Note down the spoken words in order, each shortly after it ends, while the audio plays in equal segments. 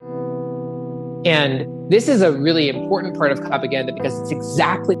And this is a really important part of propaganda because it's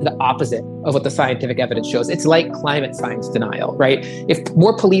exactly the opposite of what the scientific evidence shows. It's like climate science denial, right? If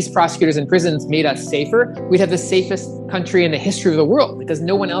more police, prosecutors, and prisons made us safer, we'd have the safest country in the history of the world because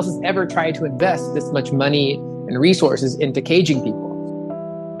no one else has ever tried to invest this much money and resources into caging people.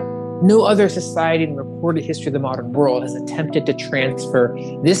 No other society in the recorded history of the modern world has attempted to transfer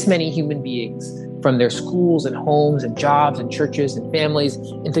this many human beings from their schools and homes and jobs and churches and families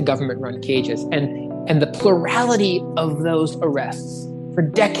into government-run cages. And the plurality of those arrests for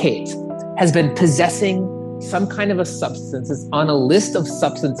decades has been possessing some kind of a substance. It's on a list of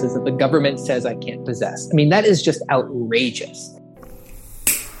substances that the government says I can't possess. I mean, that is just outrageous.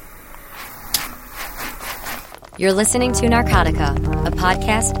 You're listening to Narcotica, a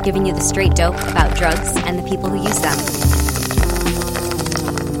podcast giving you the straight dope about drugs and the people who use them.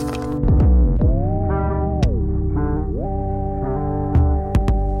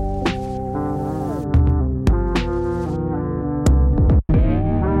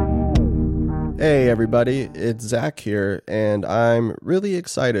 Hey everybody, it's Zach here, and I'm really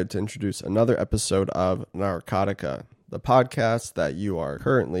excited to introduce another episode of Narcotica, the podcast that you are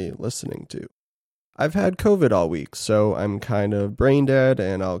currently listening to. I've had COVID all week, so I'm kind of brain dead,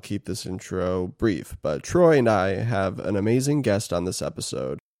 and I'll keep this intro brief, but Troy and I have an amazing guest on this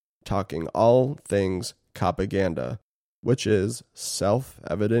episode, talking all things propaganda, which is,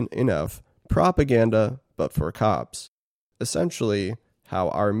 self-evident enough, propaganda, but for cops. Essentially, how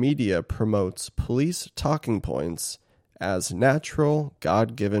our media promotes police talking points as natural,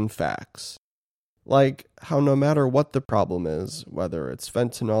 God-given facts. Like how no matter what the problem is, whether it's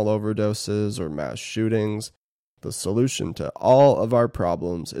fentanyl overdoses or mass shootings, the solution to all of our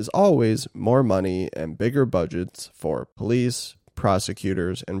problems is always more money and bigger budgets for police,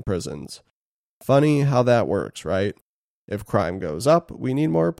 prosecutors, and prisons. Funny how that works, right? If crime goes up, we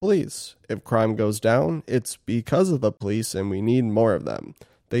need more police. If crime goes down, it's because of the police and we need more of them.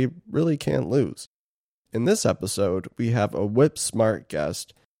 They really can't lose. In this episode, we have a whip-smart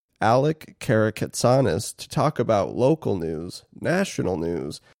guest, Alec Karakatsanis, to talk about local news, national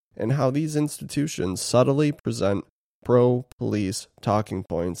news, and how these institutions subtly present pro-police talking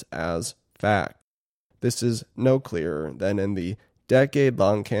points as fact. This is no clearer than in the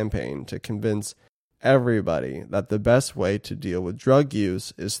decade-long campaign to convince everybody that the best way to deal with drug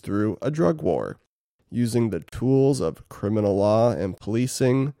use is through a drug war, using the tools of criminal law and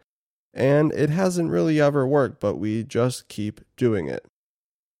policing, and it hasn't really ever worked, but we just keep doing it.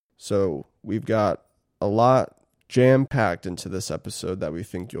 So we've got a lot jam-packed into this episode that we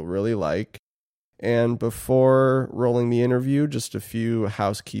think you'll really like. And before rolling the interview, just a few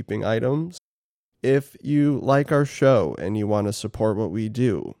housekeeping items. If you like our show and you want to support what we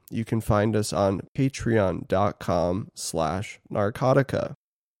do, you can find us on patreon.com/narcotica.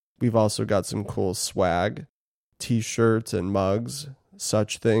 We've also got some cool swag, t-shirts and mugs,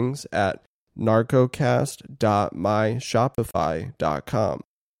 such things at narcocast.myshopify.com.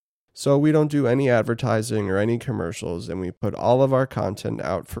 So we don't do any advertising or any commercials, and we put all of our content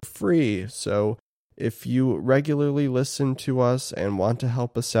out for free. So if you regularly listen to us and want to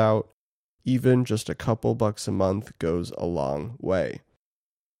help us out, even just a couple bucks a month goes a long way.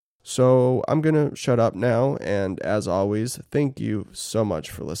 So I'm going to shut up now, and as always, thank you so much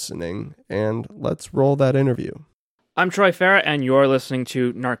for listening, and let's roll that interview. I'm Troy Farah, and you're listening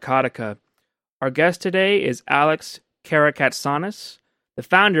to Narcotica. Our guest today is Alex Karakatsanis, the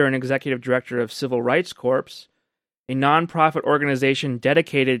founder and executive director of Civil Rights Corps, a nonprofit organization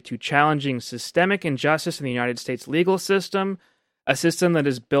dedicated to challenging systemic injustice in the United States legal system, a system that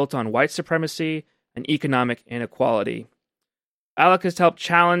is built on white supremacy and economic inequality. Alec has helped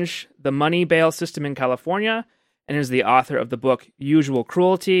challenge the money bail system in California and is the author of the book Usual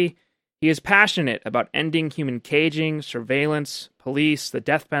Cruelty. He is passionate about ending human caging, surveillance, police, the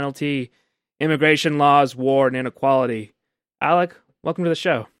death penalty, immigration laws, war, and inequality. Alec, welcome to the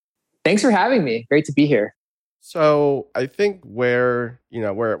show. Thanks for having me. Great to be here. So I think where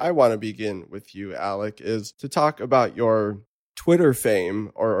I want to begin with you, Alec, is to talk about your Twitter fame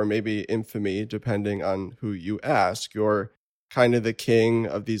or maybe infamy, depending on who you ask. You're kind of the king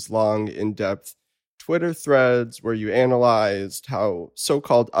of these long, in-depth Twitter threads where you analyzed how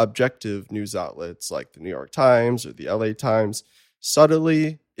so-called objective news outlets like the New York Times or the LA Times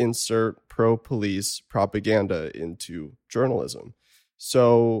subtly insert pro-police propaganda into journalism.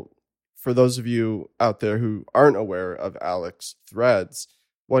 So for those of you out there who aren't aware of Alec's threads,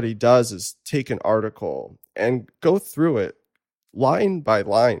 what he does is take an article and go through it line by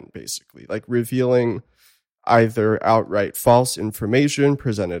line, basically, like revealing either outright false information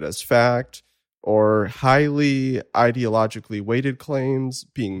presented as fact or highly ideologically weighted claims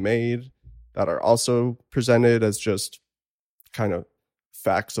being made. that are also presented as just kind of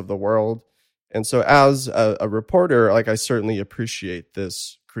facts of the world. And so as a reporter, like, I certainly appreciate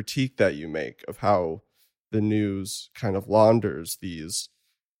this critique that you make of how the news kind of launders these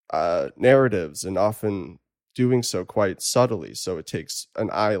narratives, and often doing so quite subtly. So it takes an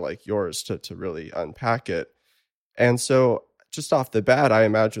eye like yours to really unpack it. And so just off the bat, I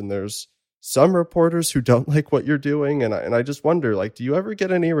imagine there's some reporters who don't like what you're doing. And I just wonder, like, do you ever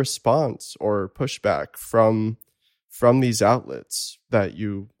get any response or pushback from these outlets that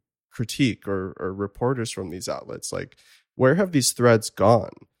you critique, or reporters from these outlets? Like, where have these threads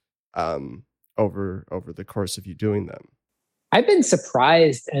gone over the course of you doing them? I've been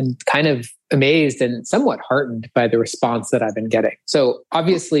surprised and kind of amazed and somewhat heartened by the response that I've been getting. So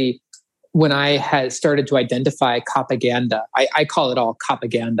obviously, when I had started to identify propaganda, I call it all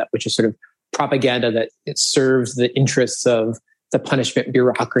propaganda, which is sort of propaganda that it serves the interests of the punishment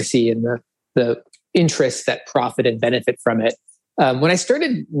bureaucracy and the interests that profit and benefit from it. When I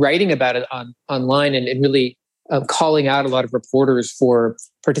started writing about it online and really calling out a lot of reporters for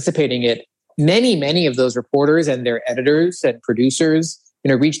participating in it, many of those reporters and their editors and producers,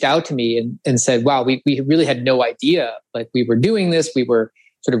 reached out to me and said, wow, we really had no idea. Like, we were doing this, we were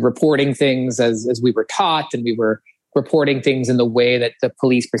sort of reporting things as we were taught, and we were reporting things in the way that the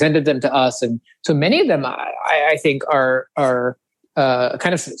police presented them to us. And so many of them, I think, are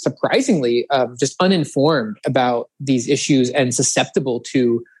kind of surprisingly just uninformed about these issues and susceptible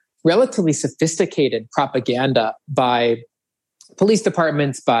to relatively sophisticated propaganda by police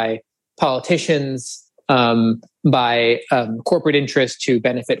departments, by politicians, by corporate interests to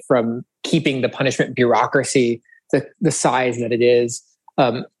benefit from keeping the punishment bureaucracy the size that it is.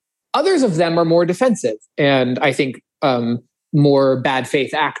 Others of them are more defensive, and I think more bad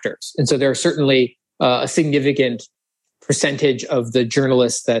faith actors. And so there are certainly a significant percentage of the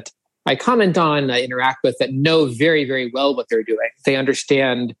journalists that I comment on, I interact with, that know very, very well what they're doing. They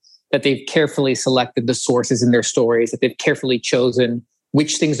understand that they've carefully selected the sources in their stories, that they've carefully chosen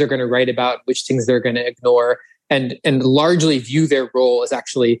which things they're going to write about, which things they're going to ignore, and largely view their role as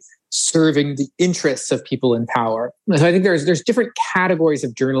actually serving the interests of people in power. And so I think there's different categories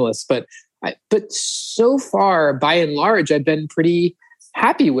of journalists, but so far, by and large, I've been pretty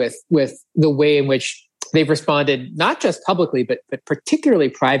happy with the way in which they've responded, not just publicly, but particularly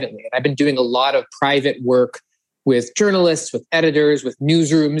privately. And I've been doing a lot of private work with journalists, with editors, with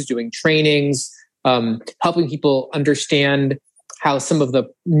newsrooms, doing trainings, helping people understand how some of the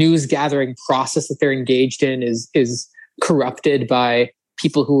news gathering process that they're engaged in is corrupted by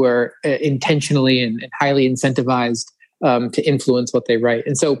people who are intentionally and highly incentivized to influence what they write.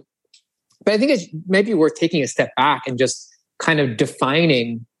 And so, but I think it's maybe worth taking a step back and just kind of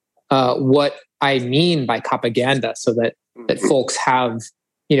defining what I mean by propaganda, so that folks have,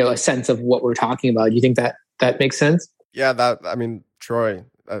 a sense of what we're talking about. Do you think that makes sense? Yeah, Troy,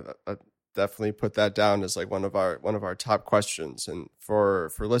 I definitely put that down as like one of our top questions. And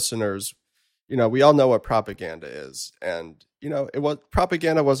for listeners, we all know what propaganda is, and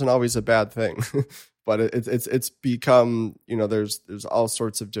propaganda wasn't always a bad thing, but it's become, there's all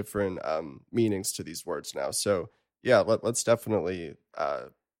sorts of different meanings to these words now. So yeah, let's definitely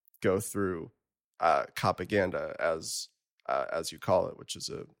go through propaganda as you call it, which is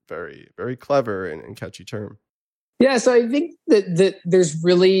a very, very clever and catchy term. Yeah, so I think that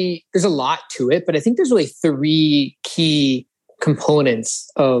there's a lot to it, but I think there's really three key components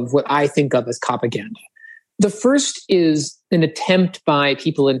of what I think of as propaganda. The first is an attempt by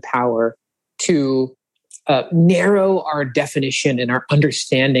people in power to narrow our definition and our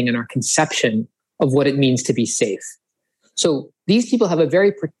understanding and our conception of what it means to be safe. So these people have a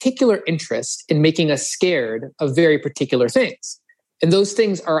very particular interest in making us scared of very particular things. And those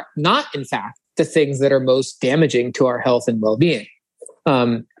things are not, in fact, the things that are most damaging to our health and well-being.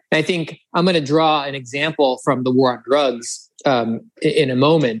 I think I'm going to draw an example from the war on drugs in a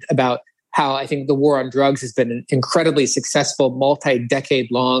moment about how I think the war on drugs has been an incredibly successful,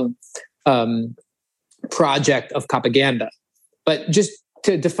 multi-decade-long project of propaganda. But just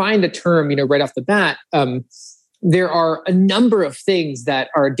to define the term, right off the bat, there are a number of things that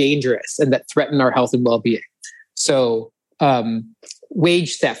are dangerous and that threaten our health and well-being. So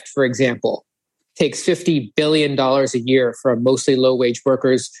wage theft, for example, takes $50 billion a year from mostly low-wage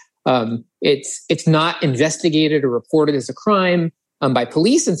workers. It's not investigated or reported as a crime by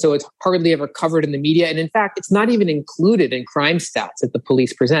police, and so it's hardly ever covered in the media. And in fact, it's not even included in crime stats that the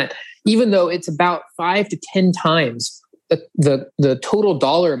police present, even though it's about 5 to 10 times the total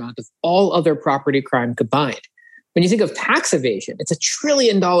dollar amount of all other property crime combined. When you think of tax evasion, it's $1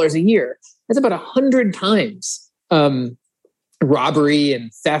 trillion a year. That's about 100 times robbery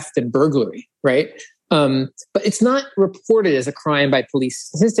and theft and burglary, right? But it's not reported as a crime by police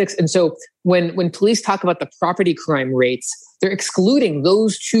statistics. And so when police talk about the property crime rates, they're excluding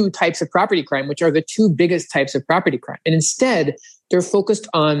those two types of property crime, which are the two biggest types of property crime. And instead, they're focused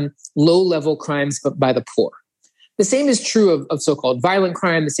on low-level crimes by the poor. The same is true of so-called violent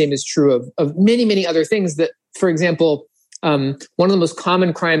crime. The same is true of many, many other things that, for example, one of the most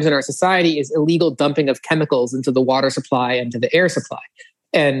common crimes in our society is illegal dumping of chemicals into the water supply and to the air supply.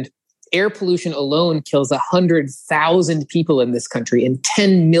 And air pollution alone kills 100,000 people in this country and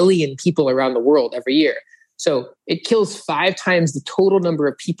 10 million people around the world every year. So it kills 5 times the total number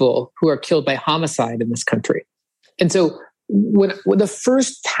of people who are killed by homicide in this country. And so when the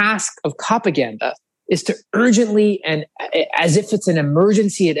first task of propaganda is to urgently and as if it's an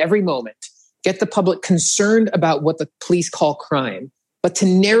emergency at every moment, get the public concerned about what the police call crime, but to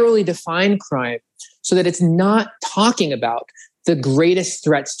narrowly define crime so that it's not talking about the greatest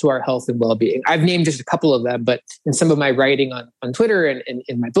threats to our health and well-being. I've named just a couple of them, but in some of my writing on Twitter and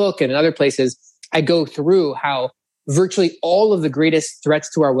in my book and in other places, I go through how virtually all of the greatest threats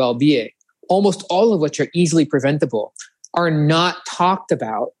to our well-being, almost all of which are easily preventable, are not talked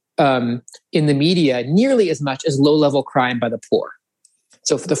about in the media nearly as much as low-level crime by the poor.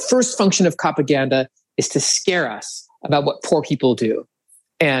 So the first function of propaganda is to scare us about what poor people do.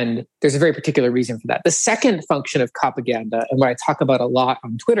 And there's a very particular reason for that. The second function of propaganda, and what I talk about a lot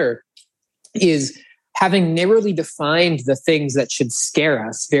on Twitter, is having narrowly defined the things that should scare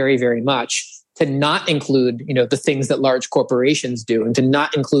us very, very much, to not include, the things that large corporations do, and to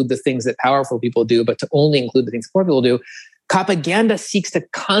not include the things that powerful people do, but to only include the things poor people do. Propaganda seeks to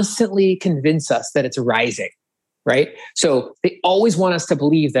constantly convince us that it's rising, right? So they always want us to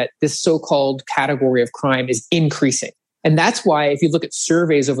believe that this so-called category of crime is increasing. And that's why if you look at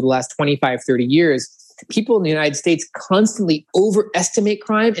surveys over the last 25, 30 years, people in the United States constantly overestimate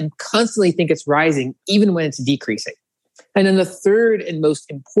crime and constantly think it's rising, even when it's decreasing. And then the third and most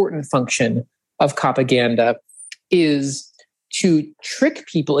important function of propaganda is to trick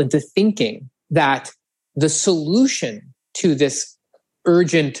people into thinking that the solution to this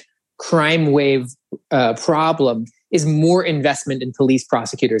urgent crime wave problem is more investment in police,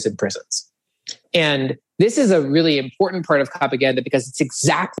 prosecutors, and prisons. And this is a really important part of propaganda because it's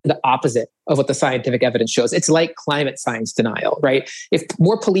exactly the opposite of what the scientific evidence shows. It's like climate science denial, right? If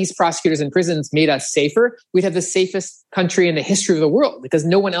more police, prosecutors, and prisons made us safer, we'd have the safest country in the history of the world because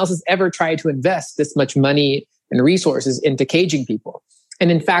no one else has ever tried to invest this much money and resources into caging people. And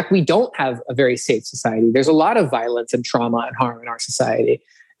in fact, we don't have a very safe society. There's a lot of violence and trauma and harm in our society.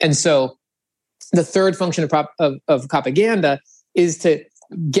 And so the third function of propaganda is to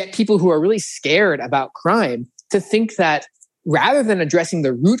get people who are really scared about crime to think that rather than addressing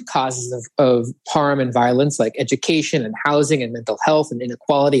the root causes of harm and violence, like education and housing and mental health and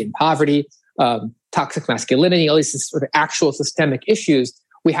inequality and poverty, toxic masculinity, all these sort of actual systemic issues,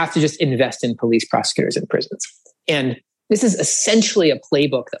 we have to just invest in police, prosecutors, and prisons. And this is essentially a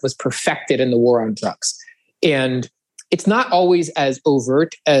playbook that was perfected in the war on drugs. And it's not always as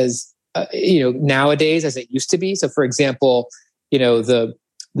overt as nowadays as it used to be. So, for example, the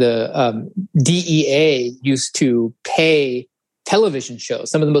DEA used to pay television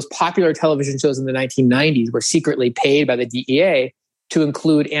shows. Some of the most popular television shows in the 1990s were secretly paid by the DEA to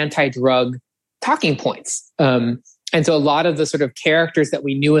include anti-drug talking points. And so a lot of the sort of characters that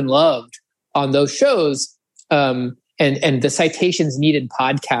we knew and loved on those shows, and the Citations Needed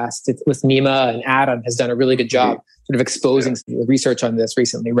podcast with Nima and Adam has done a really good job sort of exposing some of the research on this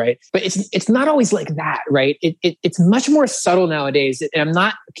recently, right? But it's not always like that, right? It's much more subtle nowadays. And I'm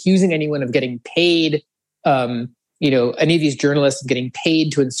not accusing anyone of getting paid, any of these journalists getting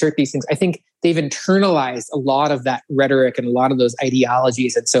paid to insert these things. I think they've internalized a lot of that rhetoric and a lot of those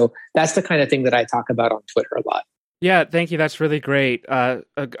ideologies. And so that's the kind of thing that I talk about on Twitter a lot. Yeah, thank you. That's really great. A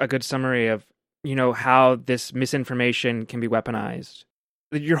good summary of how this misinformation can be weaponized.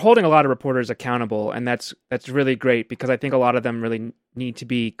 You're holding a lot of reporters accountable, and that's really great because I think a lot of them really need to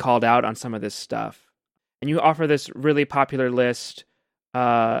be called out on some of this stuff. And you offer this really popular list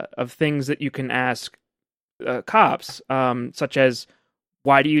of things that you can ask cops, such as,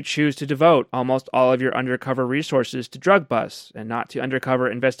 why do you choose to devote almost all of your undercover resources to drug busts and not to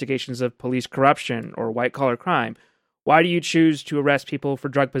undercover investigations of police corruption or white-collar crime? Why do you choose to arrest people for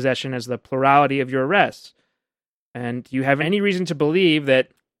drug possession as the plurality of your arrests? And do you have any reason to believe that,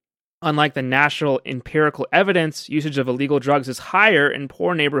 unlike the national empirical evidence, usage of illegal drugs is higher in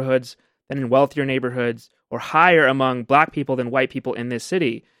poor neighborhoods than in wealthier neighborhoods, or higher among black people than white people in this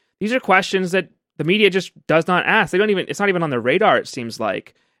city? These are questions that the media just does not ask. It's not even on their radar, it seems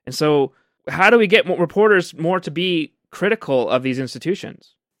like. And so how do we get more reporters to be critical of these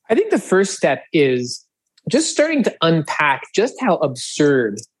institutions? I think the first step is just starting to unpack just how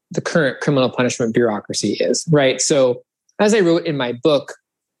absurd the current criminal punishment bureaucracy is, right? So as I wrote in my book,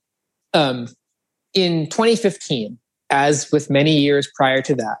 in 2015, as with many years prior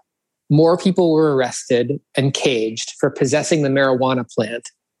to that, more people were arrested and caged for possessing the marijuana plant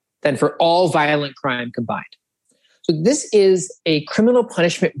than for all violent crime combined. So this is a criminal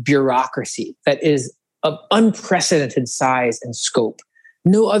punishment bureaucracy that is of unprecedented size and scope.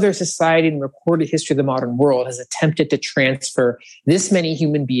 No other society in recorded history of the modern world has attempted to transfer this many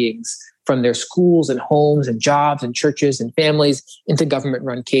human beings from their schools and homes and jobs and churches and families into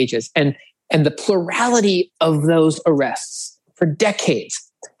government-run cages. And the plurality of those arrests for decades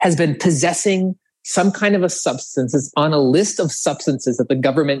has been possessing some kind of a substance that's on a list of substances that the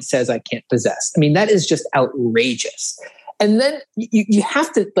government says I can't possess. I mean, that is just outrageous. And then you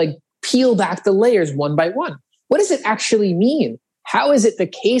have to peel back the layers one by one. What does it actually mean? How is it the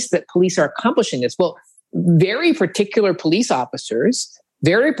case that police are accomplishing this? Well, very particular police officers,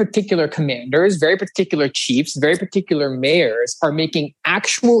 very particular commanders, very particular chiefs, very particular mayors are making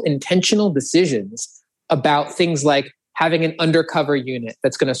actual intentional decisions about things like having an undercover unit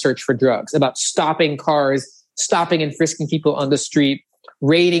that's going to search for drugs, about stopping cars, stopping and frisking people on the street,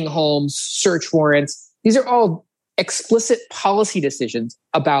 raiding homes, search warrants. These are all explicit policy decisions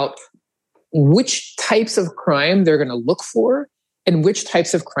about which types of crime they're going to look for and which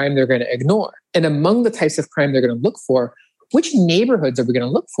types of crime they're going to ignore. And among the types of crime they're going to look for, which neighborhoods are we going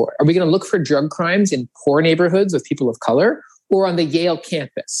to look for? Are we going to look for drug crimes in poor neighborhoods with people of color, or on the Yale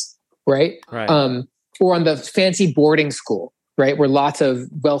campus, right? Or on the fancy boarding school, right, where lots of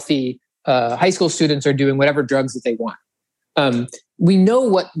wealthy high school students are doing whatever drugs that they want. We know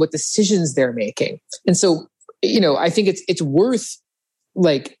what decisions they're making. And so, I think it's worth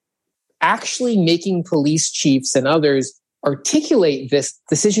actually making police chiefs and others articulate this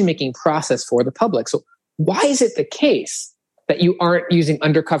decision-making process for the public. So why is it the case that you aren't using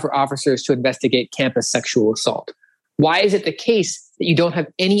undercover officers to investigate campus sexual assault? Why is it the case that you don't have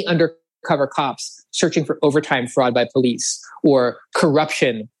any undercover cops searching for overtime fraud by police or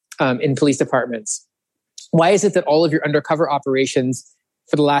corruption in police departments? Why is it that all of your undercover operations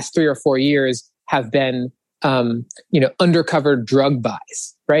for the last 3 or 4 years have been, undercover drug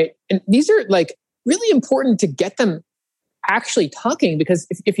buys, right? And these are really important to get them actually talking, because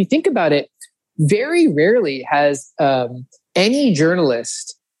if you think about it, very rarely has any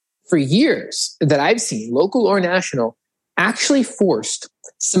journalist for years that I've seen, local or national, actually forced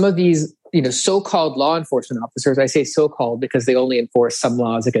some of these so-called law enforcement officers. I say so-called because they only enforce some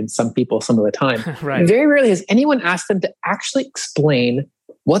laws against some people some of the time. Right. Very rarely has anyone asked them to actually explain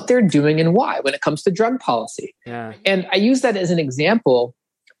what they're doing and why when it comes to drug policy. Yeah. And I use that as an example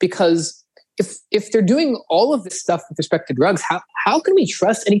because if they're doing all of this stuff with respect to drugs, how can we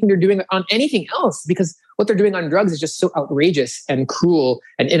trust anything they're doing on anything else? Because what they're doing on drugs is just so outrageous and cruel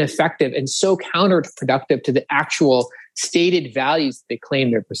and ineffective and so counterproductive to the actual stated values they claim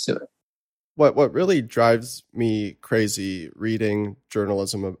they're pursuing. What really drives me crazy reading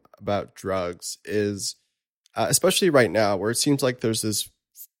journalism about drugs is, especially right now, where it seems like there's this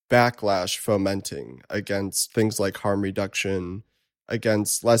backlash fomenting against things like harm reduction,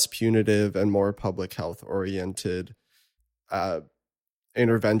 against less punitive and more public health oriented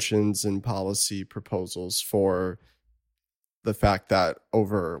interventions and policy proposals for the fact that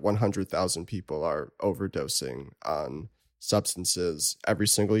over 100,000 people are overdosing on substances every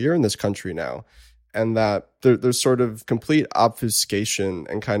single year in this country now. And that there's sort of complete obfuscation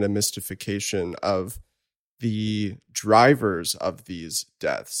and kind of mystification of the drivers of these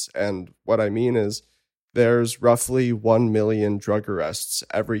deaths. And what I mean is there's roughly 1 million drug arrests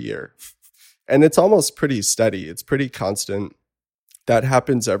every year. And it's almost pretty steady. It's pretty constant. That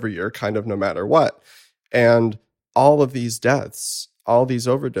happens every year, kind of no matter what. And all of these deaths, all these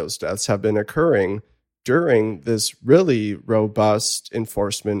overdose deaths have been occurring during this really robust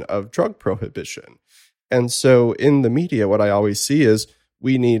enforcement of drug prohibition. And so in the media, what I always see is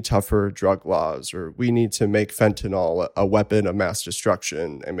we need tougher drug laws, or we need to make fentanyl a weapon of mass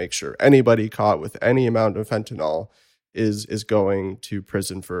destruction and make sure anybody caught with any amount of fentanyl is going to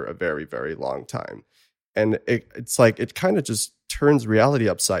prison for a very, very long time. And it's like, it kind of just turns reality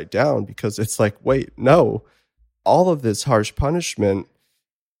upside down, because it's like, wait, no, all of this harsh punishment,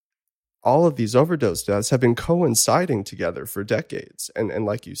 all of these overdose deaths have been coinciding together for decades. And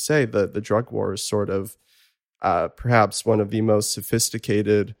like you say, the drug war is sort of perhaps one of the most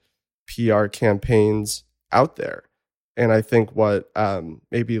sophisticated PR campaigns out there. And I think what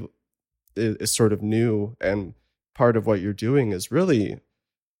maybe is sort of new, and part of what you're doing, is really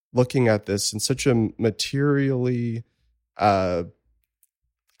looking at this in such a materially kind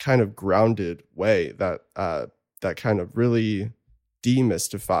of grounded way that that kind of really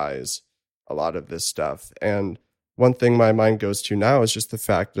demystifies a lot of this stuff. And one thing my mind goes to now is just the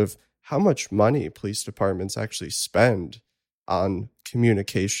fact of how much money police departments actually spend on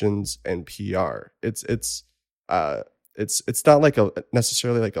communications and PR. It's not like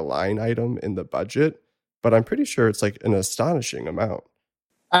necessarily like a line item in the budget, but I'm pretty sure it's like an astonishing amount.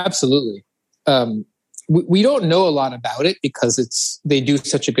 Absolutely. We don't know a lot about it because they do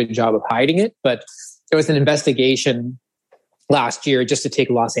such a good job of hiding it. But there was an investigation last year, just to take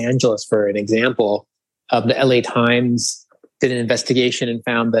Los Angeles for an example. The LA Times did an investigation and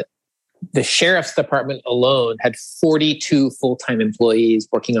found that the sheriff's department alone had 42 full-time employees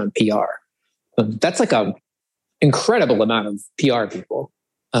working on PR. That's like an incredible amount of PR people.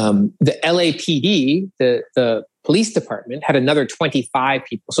 The LAPD, the police department, had another 25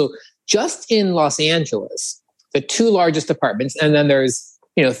 people. So just in Los Angeles, the two largest departments, and then there's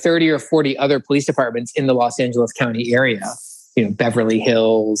 30 or 40 other police departments in the Los Angeles County area. Beverly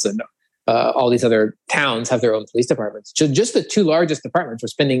Hills and all these other towns have their own police departments. So just the two largest departments were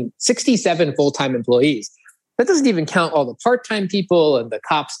spending 67 full-time employees. That doesn't even count all the part-time people and the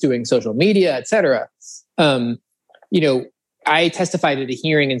cops doing social media, et cetera. I testified at a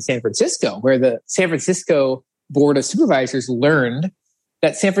hearing in San Francisco where the San Francisco Board of Supervisors learned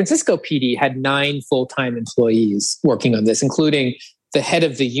that San Francisco PD had 9 full-time employees working on this, including the head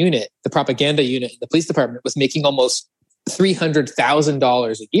of the unit, the propaganda unit in the police department, was making almost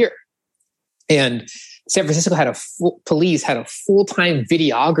 $300,000 a year. And San Francisco police had a full-time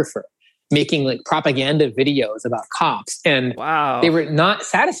videographer making like propaganda videos about cops. And wow, they were not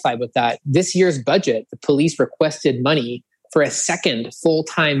satisfied with that. This year's budget, the police requested money for a second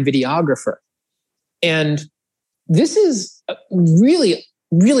full-time videographer. And this is really,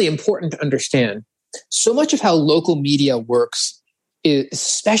 really important to understand. So much of how local media works,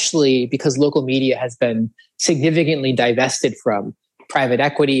 especially because local media has been significantly divested from. Private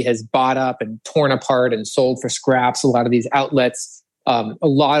equity has bought up and torn apart and sold for scraps a lot of these outlets. A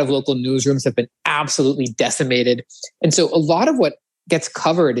lot of local newsrooms have been absolutely decimated. And so a lot of what gets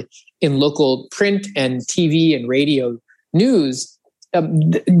covered in local print and TV and radio news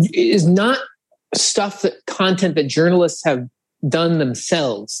is not content that journalists have done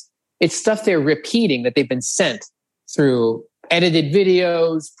themselves. It's stuff they're repeating that they've been sent through edited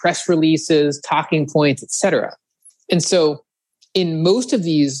videos, press releases, talking points, etc. And so in most of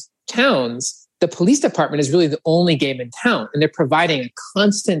these towns, the police department is really the only game in town, and they're providing a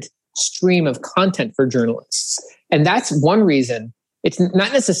constant stream of content for journalists. And that's one reason. It's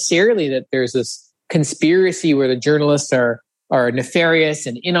not necessarily that there's this conspiracy where the journalists are nefarious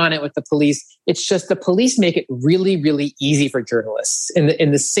and in on it with the police. It's just the police make it really, really easy for journalists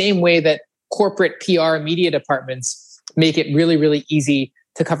in the same way that corporate PR media departments make it really, really easy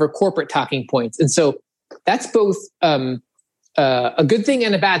to cover corporate talking points. And so that's both a good thing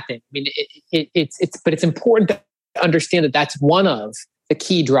and a bad thing. I mean, it's important to understand that that's one of the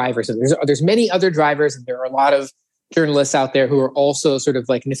key drivers. And there's many other drivers, and there are a lot of journalists out there who are also sort of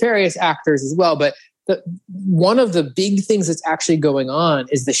like nefarious actors as well. But one of the big things that's actually going on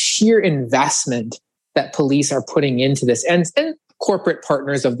is the sheer investment that police are putting into this, and corporate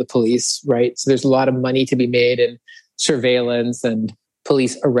partners of the police, right? So there's a lot of money to be made in surveillance and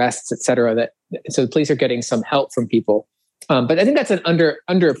police arrests, et cetera. So the police are getting some help from people. But I think that's an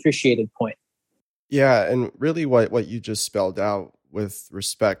underappreciated point. Yeah, and really what you just spelled out with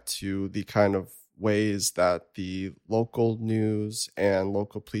respect to the kind of ways that the local news and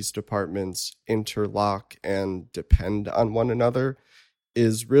local police departments interlock and depend on one another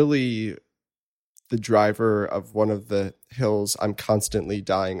is really the driver of one of the hills I'm constantly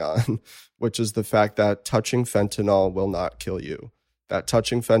dying on, which is the fact that touching fentanyl will not kill you, that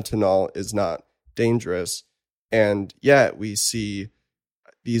touching fentanyl is not dangerous. And yet we see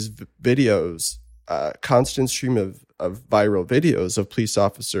these videos, constant stream of viral videos of police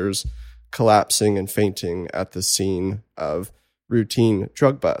officers collapsing and fainting at the scene of routine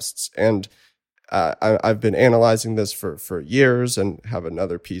drug busts. And I've been analyzing this for years and have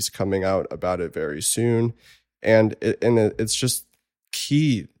another piece coming out about it very soon. And it's just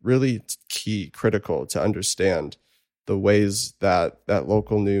really critical to understand the ways that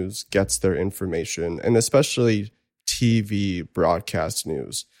local news gets their information, and especially TV broadcast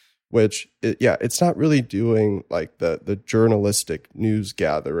news, which it's not really doing like the journalistic news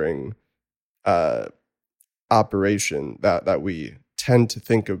gathering operation that we tend to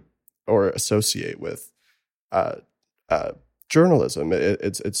think of or associate with journalism.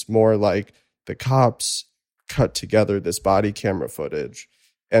 It's more like the cops cut together this body camera footage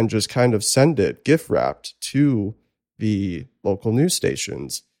and just kind of send it gift wrapped to the local news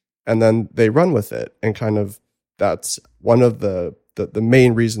stations, and then they run with it. And kind of that's one of the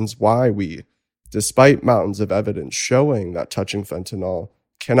main reasons why we, despite mountains of evidence showing that touching fentanyl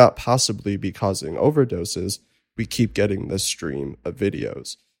cannot possibly be causing overdoses, we keep getting this stream of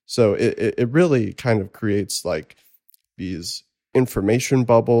videos. So it really kind of creates like these information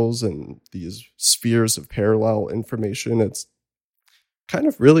bubbles and these spheres of parallel information. It's kind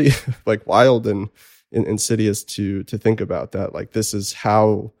of really like wild and insidious to think about that. Like, this is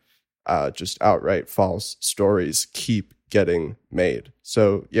how just outright false stories keep getting made.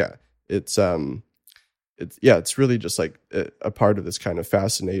 So yeah, it's really just like a part of this kind of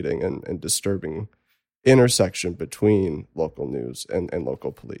fascinating and disturbing intersection between local news and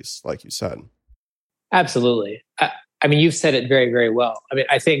local police, like you said. Absolutely. I mean, you've said it very, very well. I mean,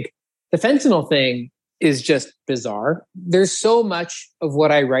 I think the fentanyl thing is just bizarre. There's so much of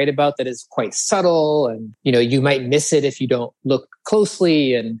what I write about that is quite subtle, and, you know, you might miss it if you don't look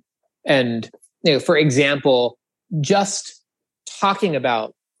closely. And, you know, for example, just talking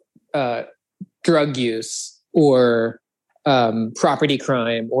about drug use or property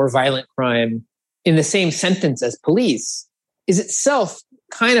crime or violent crime in the same sentence as police is itself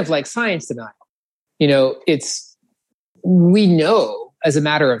kind of like science denial. You know, we know as a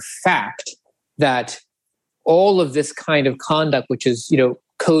matter of fact that all of this kind of conduct, which is, you know,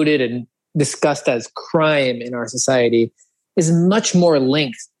 coded and discussed as crime in our society, is much more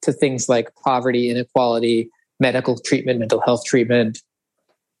linked to things like poverty, inequality, medical treatment, mental health treatment,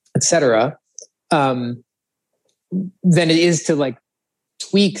 etc., than it is to like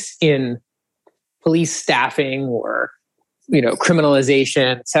tweaks in police staffing or, you know,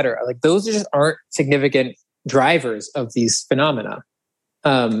 criminalization, et cetera. Like, those just aren't significant drivers of these phenomena.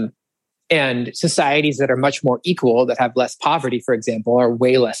 And societies that are much more equal, that have less poverty, for example, are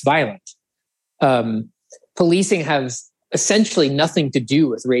way less violent. Policing has essentially nothing to do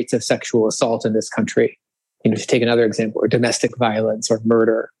with rates of sexual assault in this country. You know, to take another example, or domestic violence or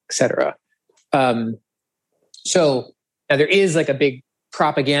murder, et cetera. So now there is like a big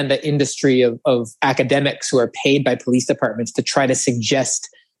propaganda industry of academics who are paid by police departments to try to suggest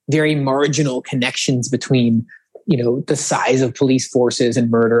very marginal connections between, you know, the size of police forces and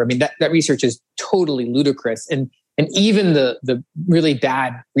murder. I mean, that research is totally ludicrous. And even the really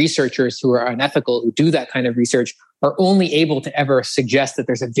bad researchers who are unethical, who do that kind of research, are only able to ever suggest that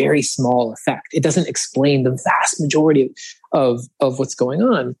there's a very small effect. It doesn't explain the vast majority of what's going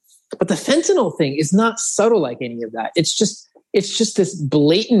on. But the fentanyl thing is not subtle like any of that. It's just this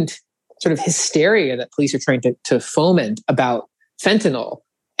blatant sort of hysteria that police are trying to foment about fentanyl.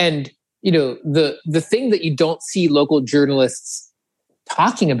 And, you know, the thing that you don't see local journalists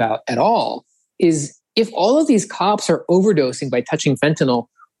talking about at all is, if all of these cops are overdosing by touching fentanyl,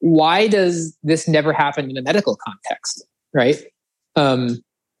 why does this never happen in a medical context, right?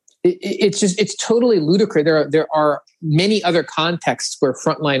 It's totally ludicrous. There are many other contexts where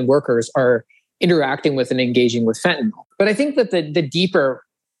frontline workers are interacting with and engaging with fentanyl. But I think that the deeper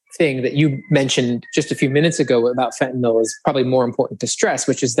thing that you mentioned just a few minutes ago about fentanyl is probably more important to stress,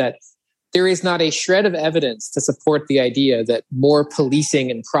 which is that there is not a shred of evidence to support the idea that more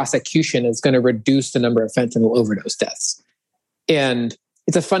policing and prosecution is going to reduce the number of fentanyl overdose deaths. And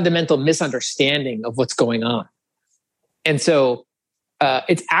it's a fundamental misunderstanding of what's going on. And so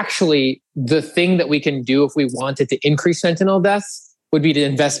it's actually the thing that we can do if we wanted to increase fentanyl deaths would be to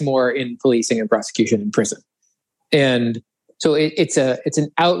invest more in policing and prosecution in prison. And so it's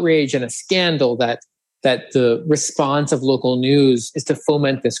an outrage and a scandal that the response of local news is to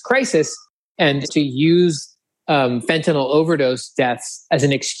foment this crisis and to use fentanyl overdose deaths as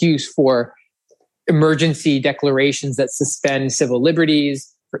an excuse for emergency declarations that suspend civil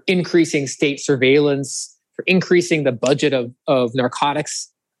liberties, for increasing state surveillance, for increasing the budget of narcotics,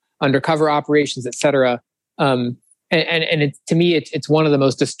 undercover operations, et cetera. And to me, it's one of the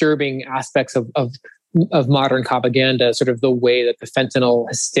most disturbing aspects of modern propaganda, sort of the way that the fentanyl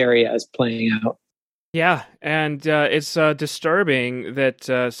hysteria is playing out. Yeah, and it's disturbing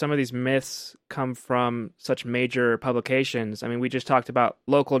that some of these myths come from such major publications. I mean, we just talked about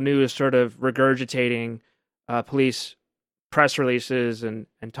local news sort of regurgitating police press releases and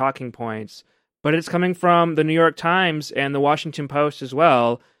talking points, but it's coming from the New York Times and the Washington Post as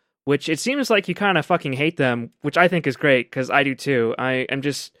well, which it seems like you kind of fucking hate them, which I think is great, because I do too. I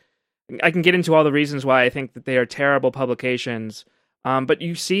can get into all the reasons why I think that they are terrible publications. But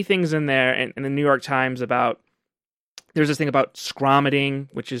you see things in there in the New York Times about, there's this thing about scromiting,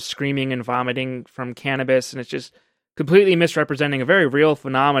 which is screaming and vomiting from cannabis. And it's just completely misrepresenting a very real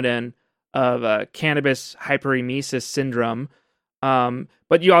phenomenon of cannabis hyperemesis syndrome.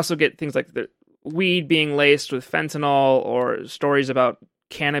 But you also get things like weed being laced with fentanyl or stories about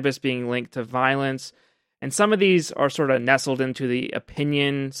cannabis being linked to violence. And some of these are sort of nestled into the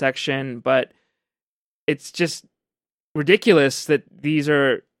opinion section, but it's just ridiculous that these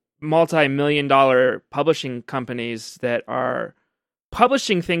are multi-million-dollar publishing companies that are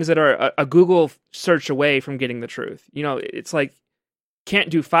publishing things that are a Google search away from getting the truth. You know, it's like, can't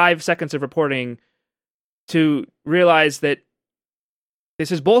do 5 seconds of reporting to realize that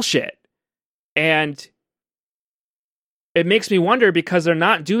this is bullshit. And it makes me wonder, because they're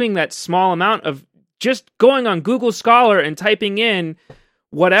not doing that small amount of just going on Google Scholar and typing in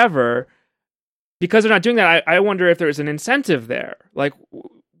whatever. Because they're not doing that, I wonder if there's an incentive there. Like,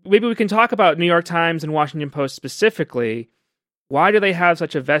 maybe we can talk about New York Times and Washington Post specifically. Why do they have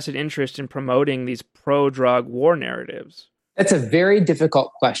such a vested interest in promoting these pro-drug war narratives? That's a very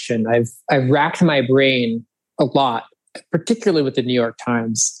difficult question. I've racked my brain a lot, particularly with the New York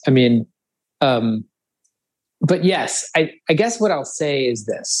Times. I mean, but yes, I guess what I'll say is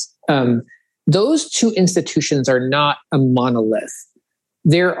this. Those two institutions are not a monolith.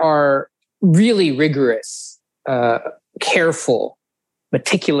 There are really rigorous, careful,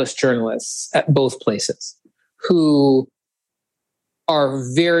 meticulous journalists at both places who are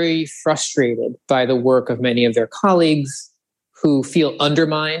very frustrated by the work of many of their colleagues, who feel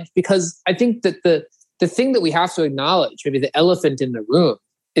undermined. Because I think that the thing that we have to acknowledge, maybe the elephant in the room,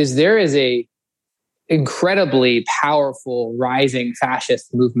 is there is a incredibly powerful rising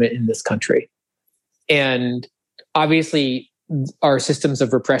fascist movement in this country. And obviously, our systems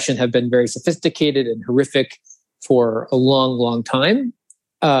of repression have been very sophisticated and horrific for a long, long time.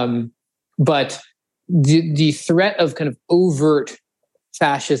 But the threat of kind of overt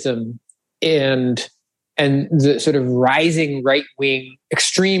fascism and the sort of rising right-wing,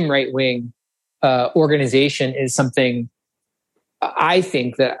 extreme right-wing organization is something I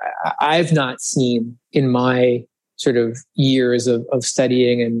think that I've not seen in my sort of years of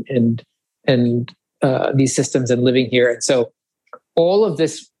studying and these systems and living here. And so all of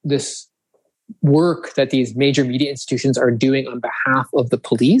this work that these major media institutions are doing on behalf of the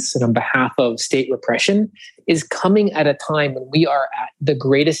police and on behalf of state repression is coming at a time when we are at the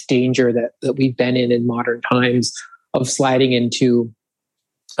greatest danger that we've been in modern times of sliding into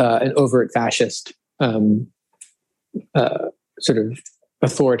an overt fascist sort of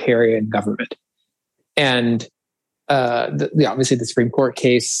authoritarian government. And obviously the Supreme Court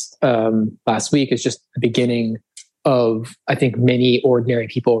case last week is just the beginning of, I think, many ordinary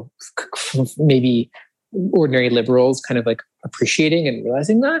people, maybe ordinary liberals, kind of like appreciating and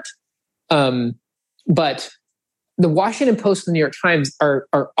realizing that. But the Washington Post and the New York Times are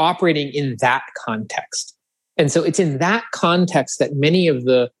operating in that context. And so it's in that context that many of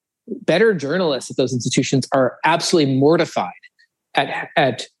the better journalists at those institutions are absolutely mortified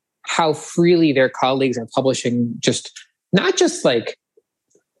at how freely their colleagues are publishing not just like,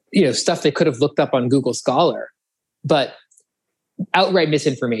 you know, stuff they could have looked up on Google Scholar, but outright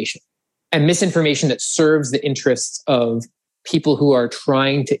misinformation, and misinformation that serves the interests of people who are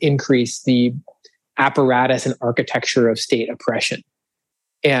trying to increase the apparatus and architecture of state oppression.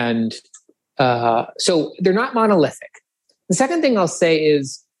 And so they're not monolithic. The second thing I'll say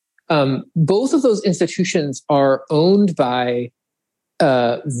is both of those institutions are owned by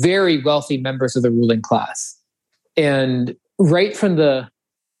very wealthy members of the ruling class. And right from the,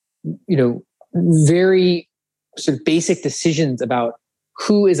 you know, very sort of basic decisions about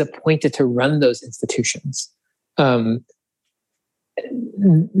who is appointed to run those institutions,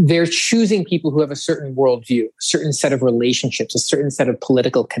 they're choosing people who have a certain worldview, a certain set of relationships, a certain set of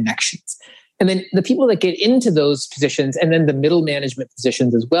political connections. And then the people that get into those positions, and then the middle management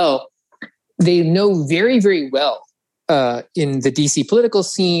positions as well, they know very, very well in the DC political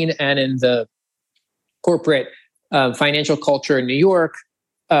scene and in the corporate financial culture in New York.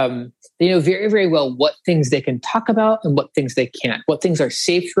 They know very, very well what things they can talk about and what things they can't, what things are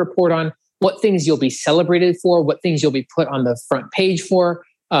safe to report on, what things you'll be celebrated for, what things you'll be put on the front page for,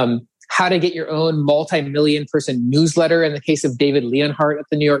 how to get your own multi-million person newsletter in the case of David Leonhardt at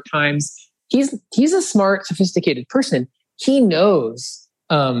the New York Times. He's a smart, sophisticated person. He knows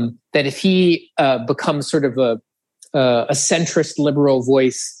that if he becomes sort of a centrist liberal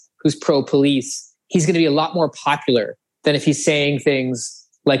voice who's pro-police, he's going to be a lot more popular than if he's saying things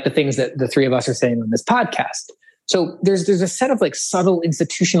like the things that the three of us are saying on this podcast. So there's a set of like subtle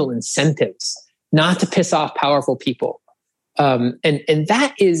institutional incentives not to piss off powerful people. And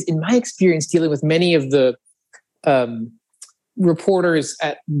that is, in my experience, dealing with many of the reporters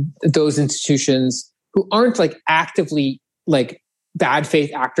at those institutions who aren't like actively like bad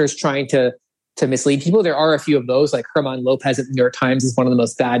faith actors trying to mislead people. There are a few of those, like Herman Lopez at the New York Times is one of the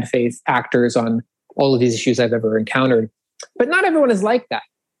most bad faith actors on all of these issues I've ever encountered. But not everyone is like that.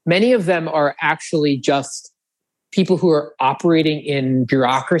 Many of them are actually just people who are operating in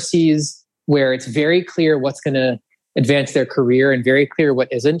bureaucracies where it's very clear what's going to advance their career and very clear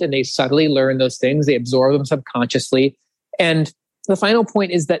what isn't. And they subtly learn those things. They absorb them subconsciously. And the final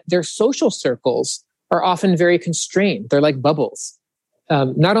point is that their social circles are often very constrained. They're like bubbles.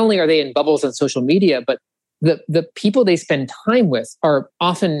 Not only are they in bubbles on social media, but the people they spend time with are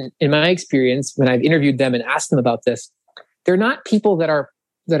often, in my experience, when I've interviewed them and asked them about this, they're not people that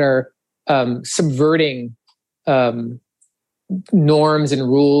are subverting norms and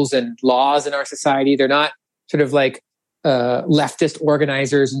rules and laws in our society. They're not sort of like leftist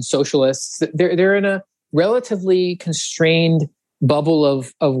organizers and socialists. They're in a relatively constrained bubble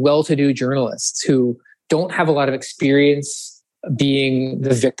of well-to-do journalists who don't have a lot of experience being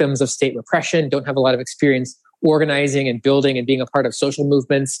the victims of state repression, don't have a lot of experience organizing and building and being a part of social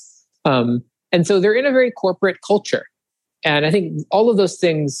movements. And so they're in a very corporate culture. And I think all of those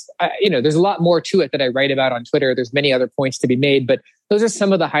things, there's a lot more to it that I write about on Twitter. There's many other points to be made, but those are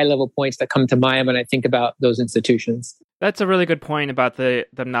some of the high-level points that come to mind when I think about those institutions. That's a really good point about them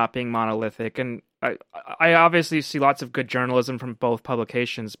not being monolithic. And I obviously see lots of good journalism from both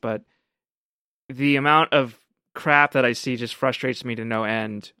publications, but the amount of crap that I see just frustrates me to no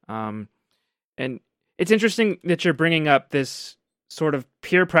end. And it's interesting that you're bringing up this sort of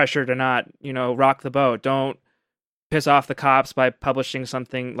peer pressure to not, rock the boat. Don't piss off the cops by publishing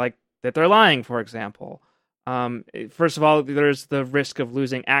something like that they're lying, for example. First of all, there's the risk of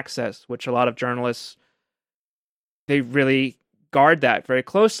losing access, which a lot of journalists, they really guard that very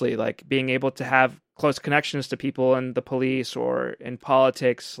closely, like being able to have close connections to people in the police or in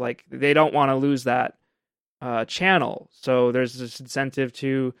politics. Like they don't want to lose that channel. So there's this incentive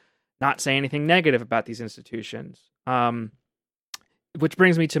to not say anything negative about these institutions. Which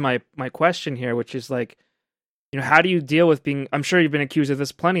brings me to my question here, which is like, how do you deal with being, I'm sure you've been accused of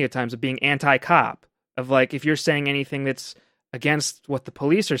this plenty of times, of being anti-cop, of like, if you're saying anything that's against what the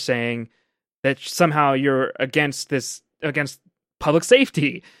police are saying, that somehow you're against public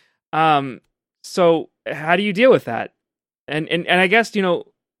safety. So how do you deal with that? And I guess,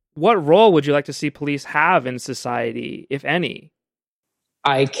 what role would you like to see police have in society, if any?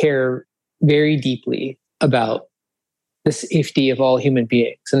 I care very deeply about the safety of all human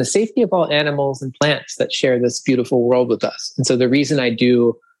beings and the safety of all animals and plants that share this beautiful world with us. And so the reason I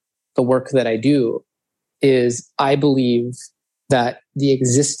do the work that I do is I believe that the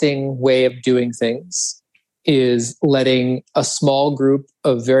existing way of doing things is letting a small group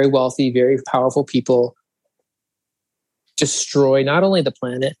of very wealthy, very powerful people destroy not only the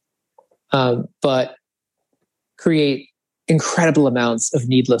planet, but create incredible amounts of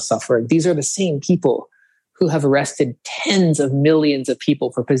needless suffering. These are the same people who have arrested tens of millions of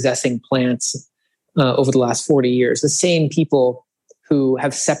people for possessing plants over the last 40 years. The same people who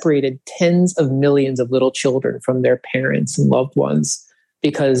have separated tens of millions of little children from their parents and loved ones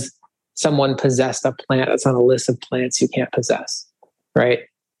because someone possessed a plant that's on a list of plants you can't possess, right?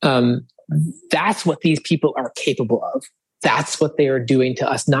 That's what these people are capable of. That's what they are doing to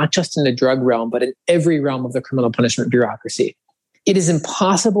us, not just in the drug realm, but in every realm of the criminal punishment bureaucracy. It is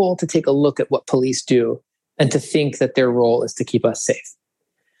impossible to take a look at what police do and to think that their role is to keep us safe.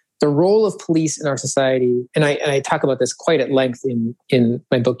 The role of police in our society, and I talk about this quite at length in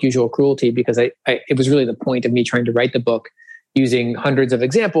my book, Usual Cruelty, because it was really the point of me trying to write the book using hundreds of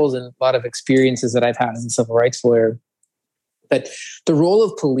examples and a lot of experiences that I've had as a civil rights lawyer. But the role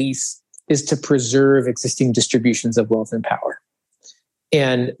of police is to preserve existing distributions of wealth and power.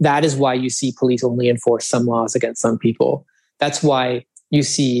 And that is why you see police only enforce some laws against some people. That's why you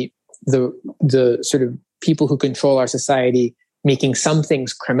see the sort of people who control our society making some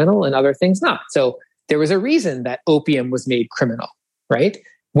things criminal and other things not. So there was a reason that opium was made criminal, right?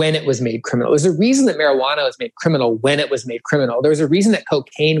 When it was made criminal. There's a reason that marijuana was made criminal when it was made criminal. There was a reason that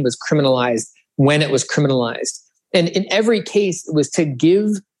cocaine was criminalized when it was criminalized. And in every case, it was to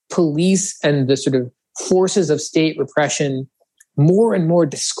give police and the sort of forces of state repression more and more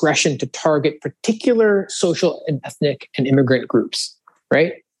discretion to target particular social and ethnic and immigrant groups,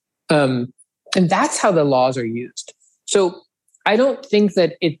 right? And that's how the laws are used. So I don't think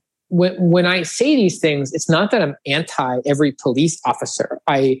that when I say these things, it's not that I'm anti every police officer.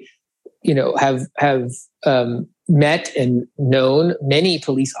 I, have met and known many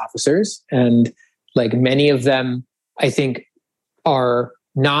police officers, and like many of them, I think are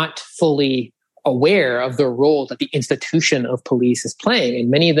not fully aware of the role that the institution of police is playing. And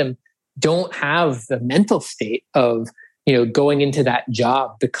many of them don't have the mental state of going into that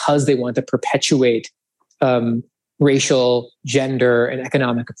job because they want to perpetuate racial, gender, and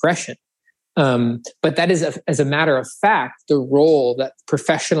economic oppression. But that is, as a matter of fact, the role that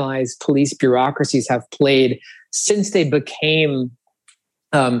professionalized police bureaucracies have played since they became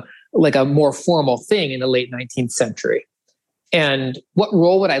like a more formal thing in the late 19th century. And what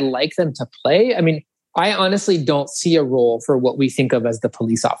role would I like them to play? I mean, I honestly don't see a role for what we think of as the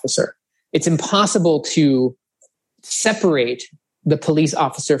police officer. It's impossible to separate the police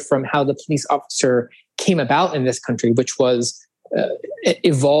officer from how the police officer came about in this country, which was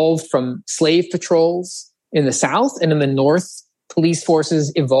evolved from slave patrols in the South, and in the North, police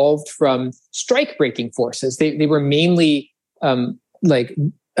forces evolved from strike-breaking forces. They were mainly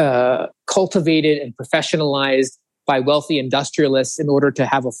cultivated and professionalized by wealthy industrialists in order to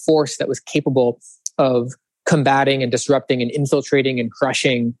have a force that was capable of combating and disrupting and infiltrating and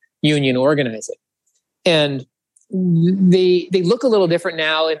crushing union organizing. And they look a little different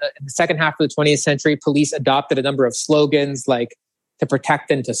now. In the second half of the 20th century, police adopted a number of slogans like to protect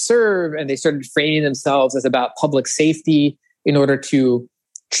and to serve, and they started framing themselves as about public safety in order to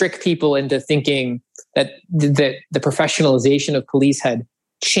trick people into thinking that the professionalization of police had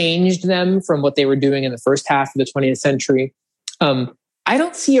changed them from what they were doing in the first half of the 20th century. I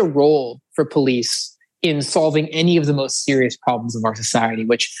don't see a role for police in solving any of the most serious problems of our society,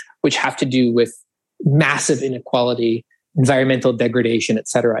 which have to do with massive inequality, environmental degradation, et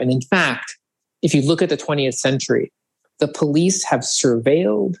cetera. And in fact, if you look at the 20th century, the police have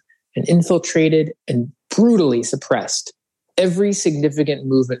surveilled and infiltrated and brutally suppressed every significant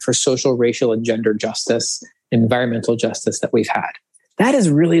movement for social, racial, and gender justice, environmental justice that we've had. That is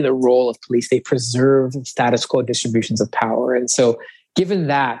really the role of police. They preserve status quo distributions of power. And so given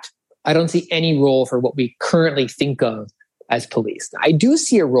that, I don't see any role for what we currently think of as police. I do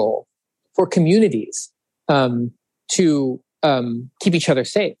see a role for communities to keep each other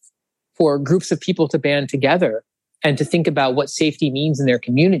safe, for groups of people to band together and to think about what safety means in their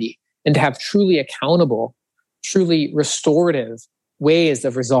community, and to have truly accountable, truly restorative ways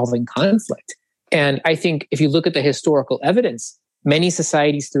of resolving conflict. And I think if you look at the historical evidence, many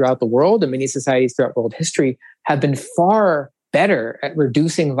societies throughout the world and many societies throughout world history have been far better at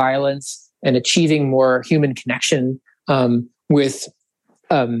reducing violence and achieving more human connection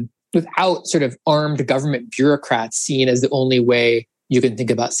without sort of armed government bureaucrats seen as the only way you can think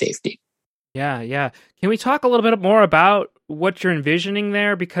about safety. Yeah. Can we talk a little bit more about what you're envisioning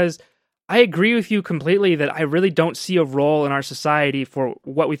there? Because I agree with you completely that I really don't see a role in our society for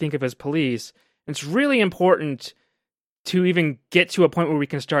what we think of as police. It's really important to even get to a point where we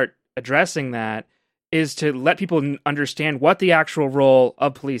can start addressing that, is to let people understand what the actual role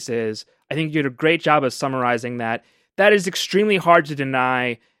of police is. I think you did a great job of summarizing that. That is extremely hard to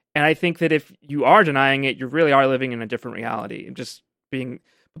deny. And I think that if you are denying it, you really are living in a different reality. Just being,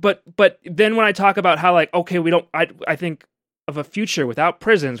 but then when I talk about how I think of a future without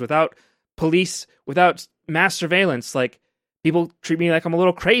prisons, without police, without mass surveillance, like people treat me like I'm a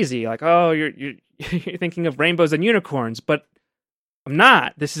little crazy. Like, oh, you're thinking of rainbows and unicorns, but I'm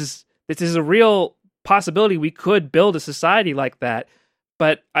not. This is a real possibility. We could build a society like that.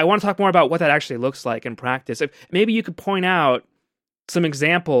 But I want to talk more about what that actually looks like in practice. If maybe you could point out some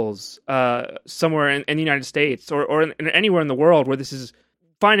examples somewhere in the United States or in anywhere in the world where this is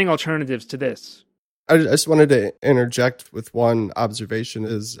finding alternatives to this. I just wanted to interject with one observation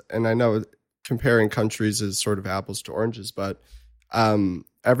and I know comparing countries is sort of apples to oranges, but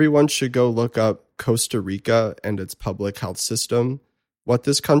everyone should go look up Costa Rica and its public health system. What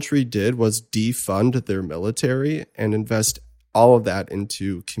this country did was defund their military and invest all of that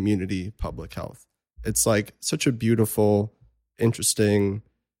into community public health. It's like such a beautiful, interesting,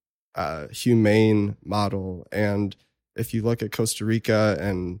 humane model. And if you look at Costa Rica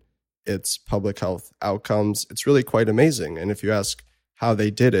and its public health outcomes, it's really quite amazing. And if you ask how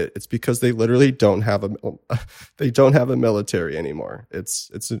they did it, it's because they literally don't have a military anymore.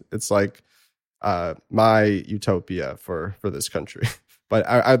 It's like my utopia for this country. But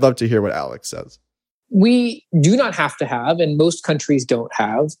I'd love to hear what Alex says. We do not have to have, and most countries don't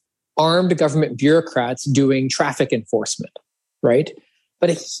have, armed government bureaucrats doing traffic enforcement, right? But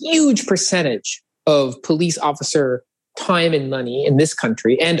a huge percentage of police officer time and money in this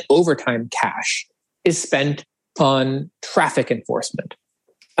country, and overtime cash, is spent on traffic enforcement.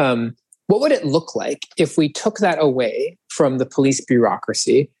 What would it look like if we took that away from the police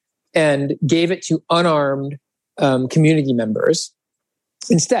bureaucracy and gave it to unarmed community members?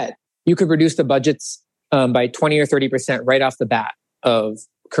 Instead, you could reduce the budgets by 20 or 30% right off the bat of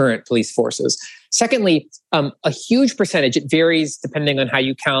current police forces. Secondly, a huge percentage, it varies depending on how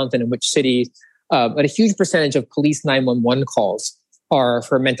you count and in which city, but a huge percentage of police 911 calls are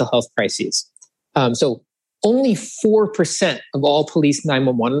for mental health crises. So only 4% of all police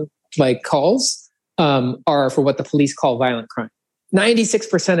 911 calls are for what the police call violent crime.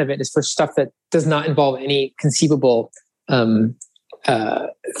 96% of it is for stuff that does not involve any conceivable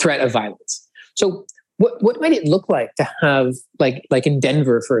threat of violence. So what might it look like to have, like in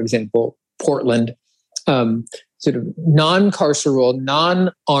Denver, for example, Portland, sort of non-carceral,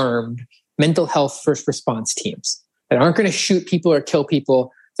 non-armed mental health first response teams that aren't going to shoot people or kill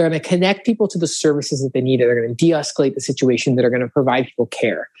people? They're going to connect people to the services that they need. They're going to de-escalate the situation. That are going to provide people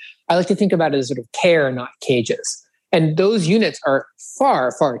care. I like to think about it as sort of care, not cages. And those units are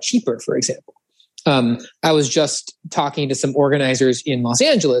far, far cheaper, for example. I was just talking to some organizers in Los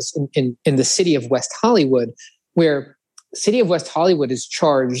Angeles, in the city of West Hollywood, where the city of West Hollywood is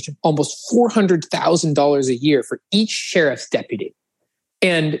charged almost $400,000 a year for each sheriff's deputy.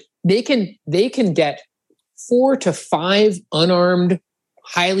 And they can get 4 to 5 unarmed,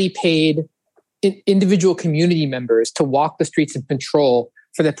 highly paid individual community members to walk the streets and patrol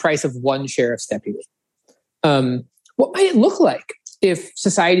for the price of one sheriff's deputy. What might it look like if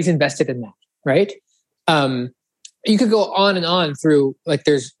society's invested in that, right? You could go on and on through,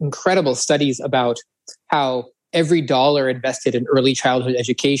 there's incredible studies about how every dollar invested in early childhood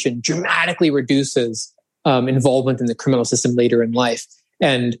education dramatically reduces involvement in the criminal system later in life.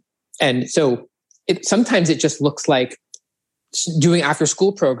 And so sometimes it just looks like doing after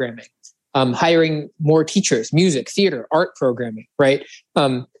school programming, hiring more teachers, music, theater, art programming, right?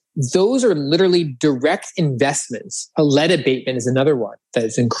 Those are literally direct investments. A lead abatement is another one that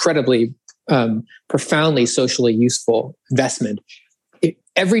is incredibly profoundly socially useful investment.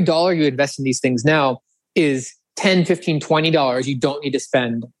 Every dollar you invest in these things now is $10, $15, $20 you don't need to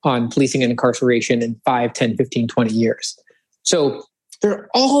spend on policing and incarceration in 5, 10, 15, 20 years. So there are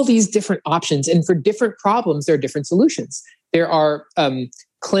all these different options, and for different problems, there are different solutions. There are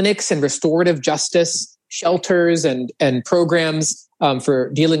clinics and restorative justice shelters and programs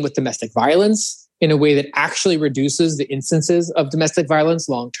for dealing with domestic violence in a way that actually reduces the instances of domestic violence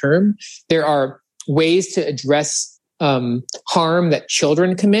long term. There are ways to address harm that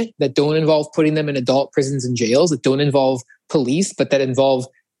children commit that don't involve putting them in adult prisons and jails, that don't involve police, but that involve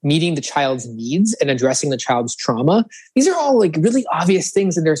meeting the child's needs and addressing the child's trauma. These are all really obvious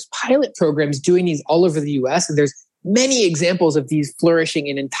things, and there's pilot programs doing these all over the US, and there's many examples of these flourishing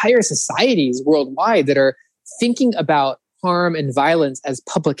in entire societies worldwide that are thinking about harm and violence as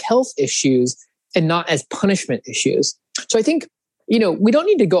public health issues and not as punishment issues. So I think, we don't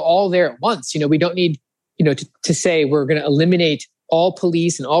need to go all there at once. We don't need, to say we're going to eliminate all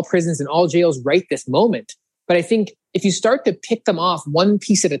police and all prisons and all jails right this moment. But I think if you start to pick them off one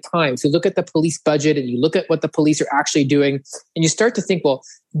piece at a time, if you look at the police budget and you look at what the police are actually doing, and you start to think, well,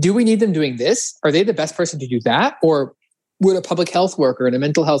 do we need them doing this? Are they the best person to do that? Or would a public health worker and a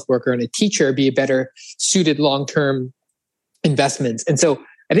mental health worker and a teacher be a better suited long-term investments? And so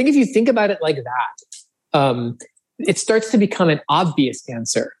I think if you think about it like that, it starts to become an obvious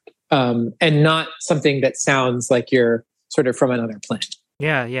answer and not something that sounds like you're sort of from another planet.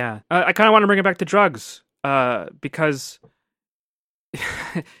 Yeah. I kind of want to bring it back to drugs because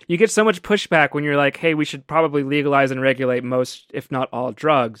you get so much pushback when you're like, hey, we should probably legalize and regulate most, if not all,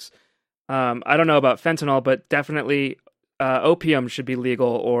 drugs. I don't know about fentanyl, but definitely opium should be legal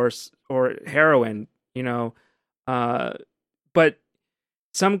or heroin, but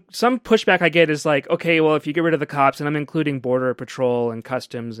some pushback I get is like, okay, well, if you get rid of the cops, and I'm including Border Patrol and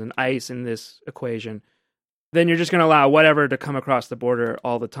Customs and ICE in this equation, then you're just going to allow whatever to come across the border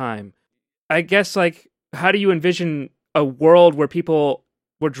all the time. I guess, how do you envision a world where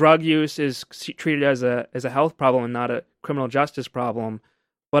drug use is treated as a health problem and not a criminal justice problem,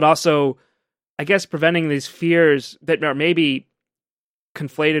 but also, I guess, preventing these fears that are maybe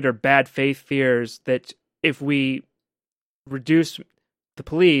conflated or bad faith fears that if we reduce the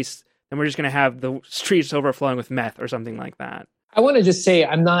police, then we're just going to have the streets overflowing with meth or something like that. I want to just say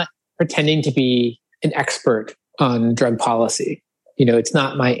I'm not pretending to be an expert on drug policy. It's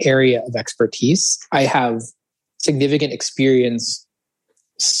not my area of expertise. I have significant experience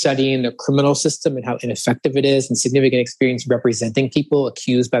studying the criminal system and how ineffective it is, and significant experience representing people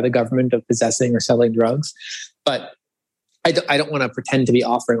accused by the government of possessing or selling drugs. But I don't want to pretend to be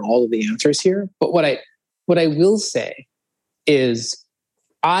offering all of the answers here. But what I will say is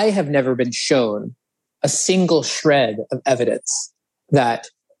I have never been shown a single shred of evidence that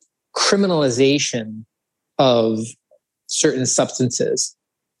criminalization of certain substances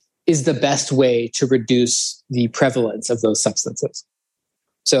is the best way to reduce the prevalence of those substances.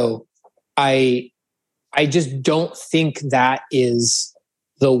 So I just don't think that is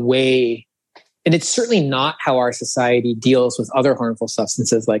the way And it's certainly not how our society deals with other harmful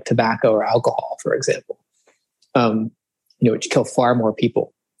substances like tobacco or alcohol, for example, which kill far more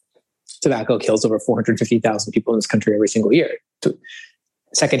people. Tobacco kills over 450,000 people in this country every single year.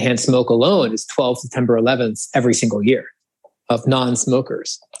 Secondhand smoke alone is 12 September 11th every single year of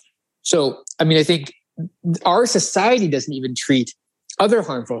non-smokers. So, I think our society doesn't even treat other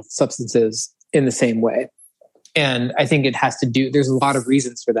harmful substances in the same way. And I think it has to do, there's a lot of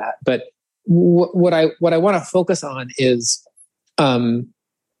reasons for that. But what I want to focus on is the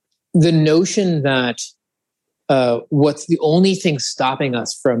notion that what's the only thing stopping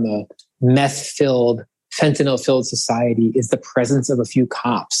us from a meth-filled, fentanyl-filled society is the presence of a few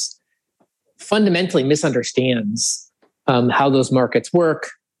cops, fundamentally misunderstands how those markets work,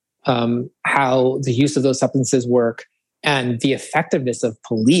 how the use of those substances work, and the effectiveness of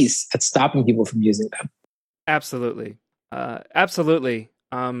police at stopping people from using them. Absolutely. Absolutely.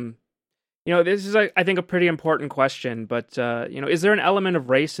 This is, I think, a pretty important question, but, is there an element of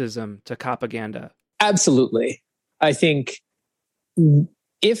racism to propaganda? Absolutely. I think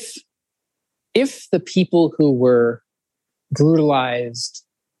if the people who were brutalized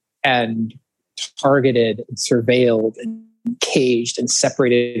and targeted and surveilled and caged and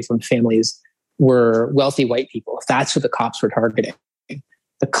separated from families were wealthy white people, if that's who the cops were targeting,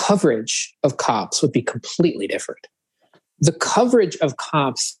 the coverage of cops would be completely different. The coverage of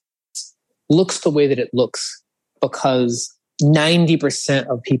cops looks the way that it looks because 90%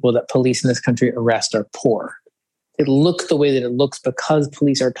 of people that police in this country arrest are poor. It looks the way that it looks because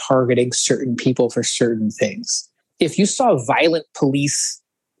police are targeting certain people for certain things. If you saw violent police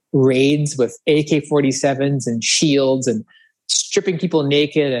raids with AK-47s and shields and stripping people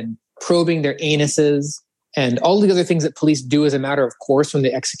naked and probing their anuses and all the other things that police do as a matter of course when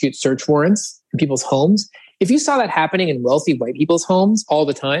they execute search warrants in people's homes, if you saw that happening in wealthy white people's homes all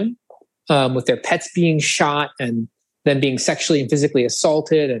the time, with their pets being shot and them being sexually and physically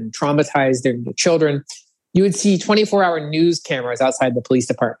assaulted and traumatized their children, you would see 24-hour news cameras outside the police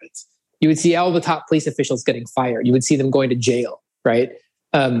departments. You would see all the top police officials getting fired. You would see them going to jail, right?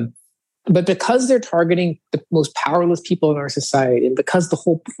 But because they're targeting the most powerless people in our society, and because the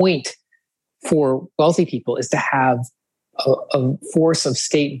whole point for wealthy people is to have a force of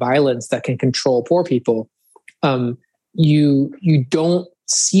state violence that can control poor people, you don't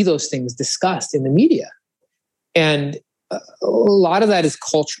see those things discussed in the media. And a lot of that is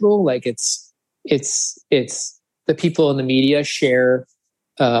cultural. Like it's the people in the media share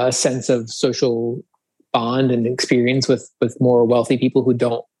a sense of social bond and experience with more wealthy people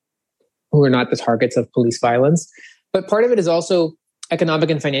who are not the targets of police violence. But part of it is also economic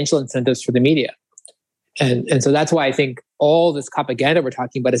and financial incentives for the media. And so that's why I think all this propaganda we're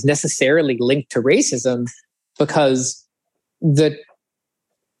talking about is necessarily linked to racism, because the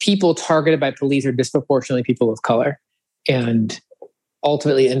people targeted by police are disproportionately people of color. And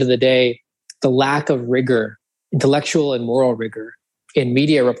ultimately, at the end of the day, the lack of rigor, intellectual and moral rigor in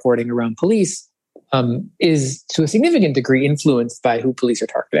media reporting around police is to a significant degree influenced by who police are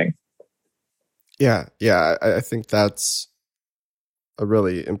targeting. Yeah, I think that's a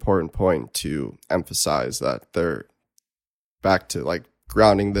really important point to emphasize, that they're back to like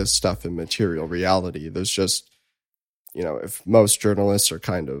grounding this stuff in material reality. There's just, if most journalists are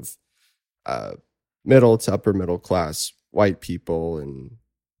kind of middle to upper middle class white people in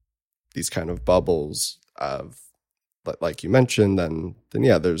these kind of bubbles of, like you mentioned, then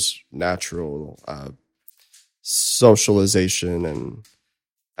yeah, there's natural socialization and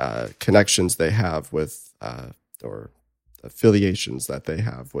connections they have with or affiliations that they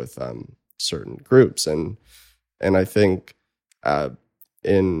have with certain groups, and I think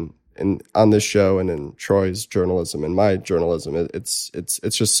in on this show and in Troy's journalism and my journalism, it's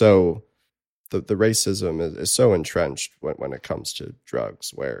just so the racism is so entrenched when it comes to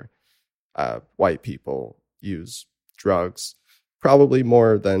drugs, where white people use drugs probably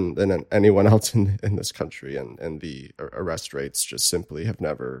more than anyone else in this country, and the arrest rates just simply have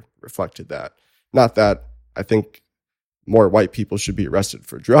never reflected that. Not that I think more white people should be arrested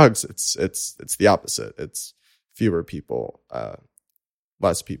for drugs. It's the opposite. It's fewer people,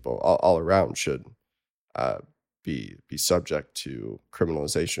 less people all around should be subject to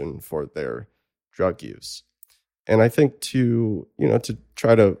criminalization for their drug use. And I think to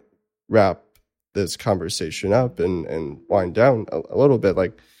try to wrap this conversation up and wind down a little bit,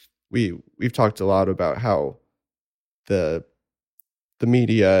 like we've talked a lot about how the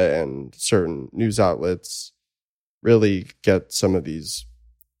media and certain news outlets really get some of these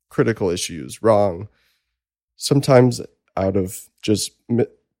critical issues wrong, sometimes out of just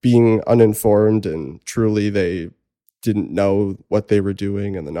being uninformed, and truly they didn't know what they were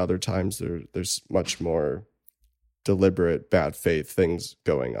doing, and then other times there's much more deliberate bad faith things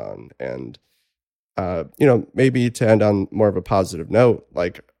going on. And maybe to end on more of a positive note,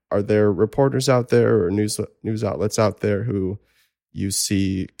 like, are there reporters out there or news outlets out there who you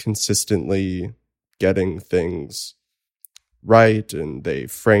see consistently getting things right and they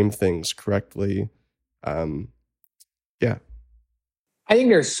frame things correctly? Yeah. I think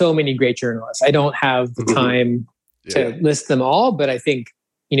there's so many great journalists. I don't have the time to list them all, but I think,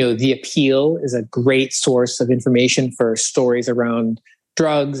 The Appeal is a great source of information for stories around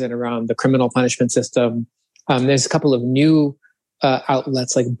drugs and around the criminal punishment system. There's a couple of new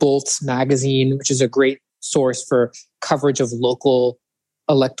outlets like Bolt's Magazine, which is a great source for coverage of local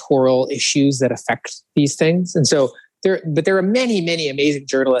electoral issues that affect these things. And so there are many, many amazing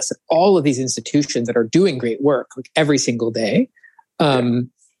journalists at all of these institutions that are doing great work like every single day. And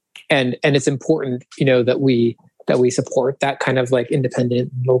it's important, that we support that kind of like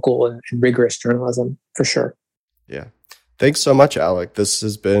independent, local, and rigorous journalism for sure. Yeah. Thanks so much, Alec. This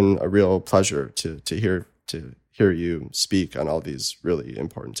has been a real pleasure to hear you speak on all these really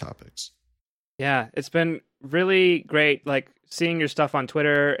important topics. Yeah, it's been really great, like seeing your stuff on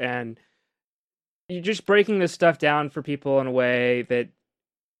Twitter, and you're just breaking this stuff down for people in a way that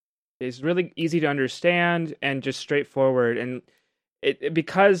is really easy to understand and just straightforward. And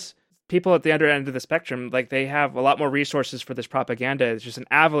because people at the other end of the spectrum, like, they have a lot more resources for this propaganda. It's just an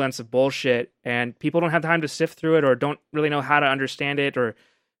avalanche of bullshit, and people don't have time to sift through it or don't really know how to understand it or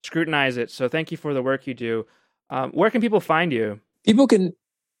scrutinize it. So thank you for the work you do. Where can people find you? People can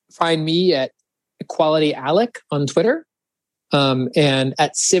find me at Equality Alec on Twitter, and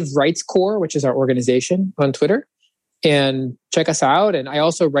at Civ Rights Corps, which is our organization, on Twitter. And check us out. And I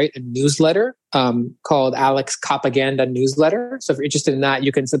also write a newsletter called Alec's Copaganda Newsletter. So if you're interested in that,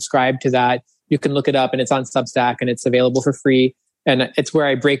 you can subscribe to that. You can look it up, and it's on Substack, and it's available for free. And it's where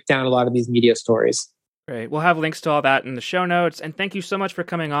I break down a lot of these media stories. Great. We'll have links to all that in the show notes. And thank you so much for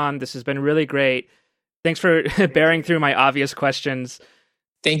coming on. This has been really great. Thanks for bearing through my obvious questions.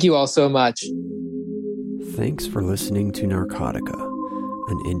 Thank you all so much. Thanks for listening to Narcotica,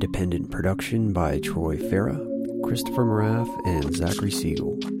 an independent production by Troy Farah, Christopher Moraff, and Zachary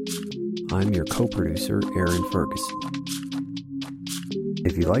Siegel. I'm your co-producer, Aaron Ferguson.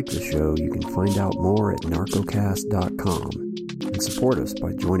 If you like the show, you can find out more at narcocast.com and support us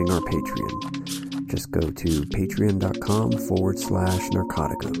by joining our Patreon. Just go to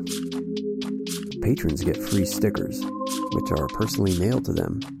patreon.com/narcotica. Patrons get free stickers, which are personally mailed to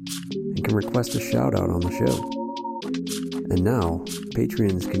them, and can request a shout out on the show. And now,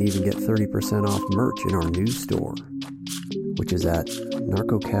 patrons can even get 30% off merch in our new store, which is at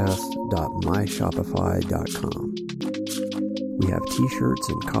narcocast.myshopify.com. We have t-shirts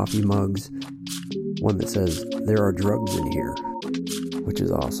and coffee mugs, one that says, "There are drugs in here," which is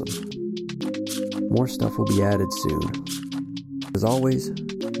awesome. More stuff will be added soon. As always,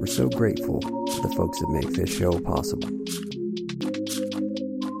 we're so grateful to the folks that make this show possible.